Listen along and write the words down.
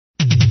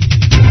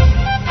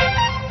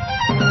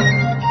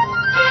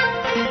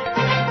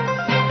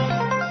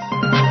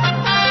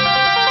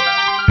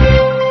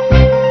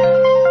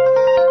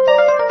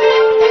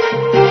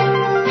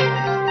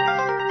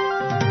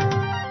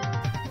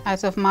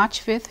As of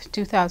March 5,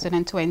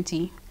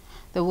 2020,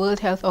 the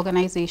World Health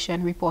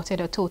Organization reported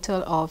a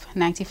total of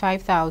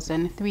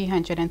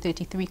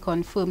 95,333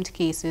 confirmed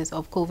cases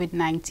of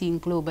COVID-19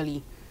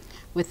 globally,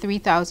 with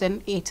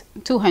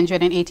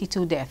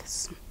 3,282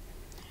 deaths.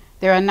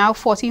 There are now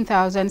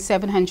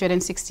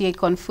 14,768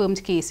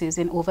 confirmed cases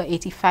in over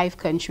 85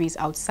 countries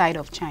outside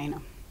of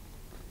China.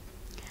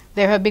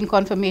 There have been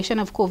confirmation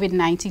of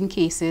COVID-19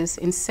 cases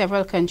in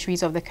several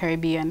countries of the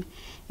Caribbean,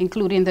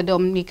 including the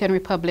Dominican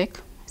Republic,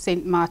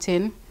 St.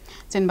 Martin,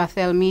 St.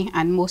 Barthelemy,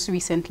 and most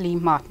recently,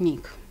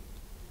 Martinique.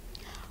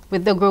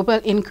 With the global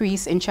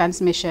increase in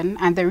transmission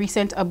and the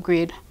recent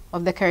upgrade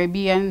of the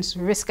Caribbean's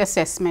risk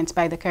assessment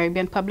by the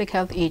Caribbean Public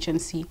Health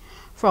Agency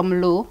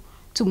from low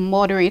to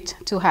moderate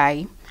to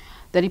high,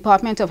 the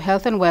Department of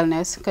Health and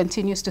Wellness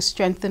continues to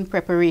strengthen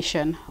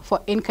preparation for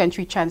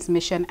in-country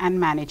transmission and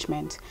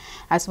management,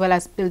 as well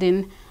as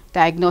building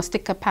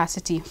diagnostic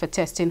capacity for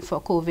testing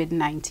for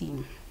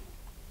COVID-19.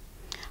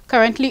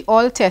 Currently,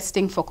 all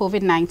testing for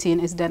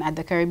COVID-19 is done at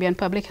the Caribbean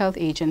Public Health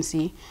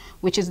Agency,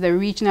 which is the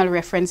regional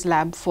reference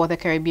lab for the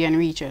Caribbean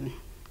region.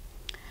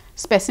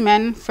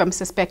 Specimens from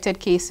suspected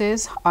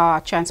cases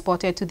are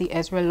transported to the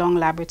Ezra Long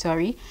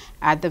Laboratory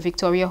at the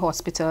Victoria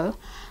Hospital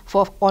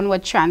for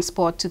onward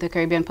transport to the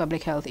Caribbean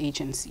Public Health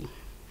Agency.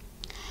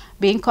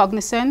 Being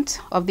cognizant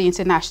of the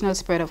international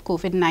spread of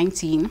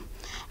COVID-19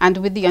 and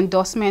with the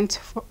endorsement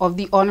of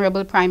the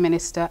Honorable Prime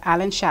Minister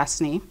Alan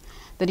Chastanet,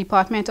 the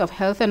Department of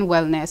Health and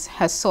Wellness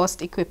has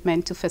sourced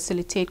equipment to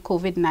facilitate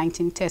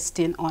COVID-19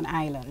 testing on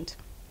island.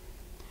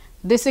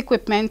 This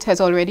equipment has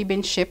already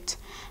been shipped,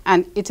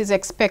 and it is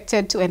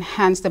expected to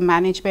enhance the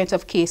management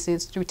of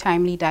cases through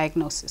timely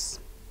diagnosis.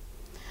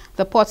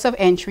 The ports of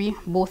entry,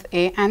 both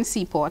air and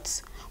sea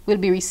ports, will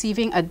be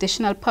receiving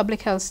additional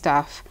public health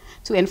staff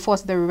to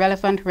enforce the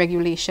relevant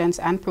regulations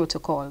and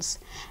protocols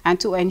and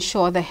to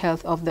ensure the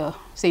health of the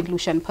St.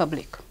 Lucian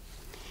public.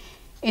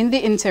 In the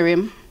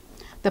interim,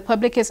 the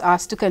public is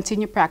asked to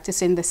continue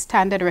practicing the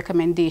standard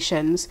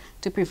recommendations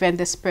to prevent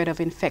the spread of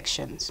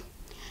infections.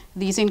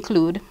 These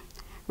include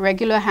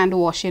regular hand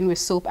washing with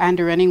soap and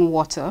running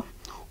water,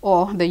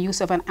 or the use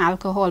of an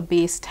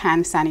alcohol-based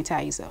hand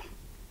sanitizer.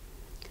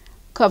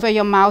 Cover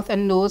your mouth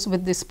and nose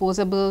with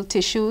disposable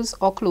tissues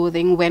or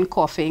clothing when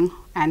coughing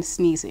and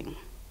sneezing.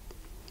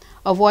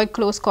 Avoid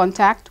close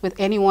contact with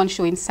anyone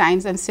showing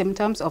signs and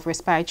symptoms of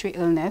respiratory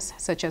illness,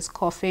 such as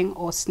coughing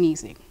or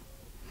sneezing.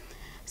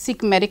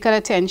 Seek medical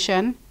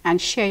attention and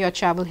share your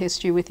travel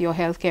history with your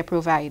healthcare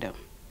provider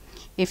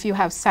if you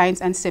have signs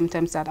and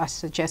symptoms that are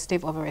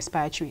suggestive of a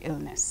respiratory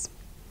illness.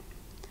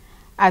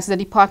 As the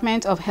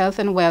Department of Health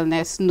and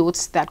Wellness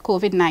notes that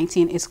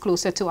COVID-19 is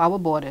closer to our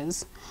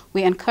borders,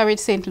 we encourage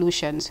St.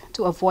 Lucians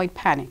to avoid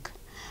panic,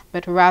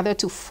 but rather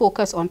to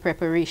focus on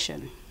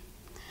preparation.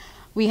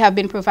 We have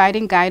been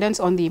providing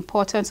guidance on the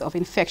importance of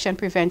infection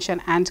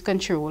prevention and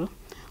control,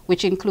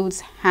 which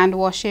includes hand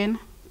washing,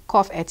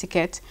 cough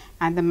etiquette,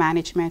 and the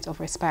management of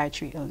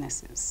respiratory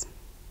illnesses.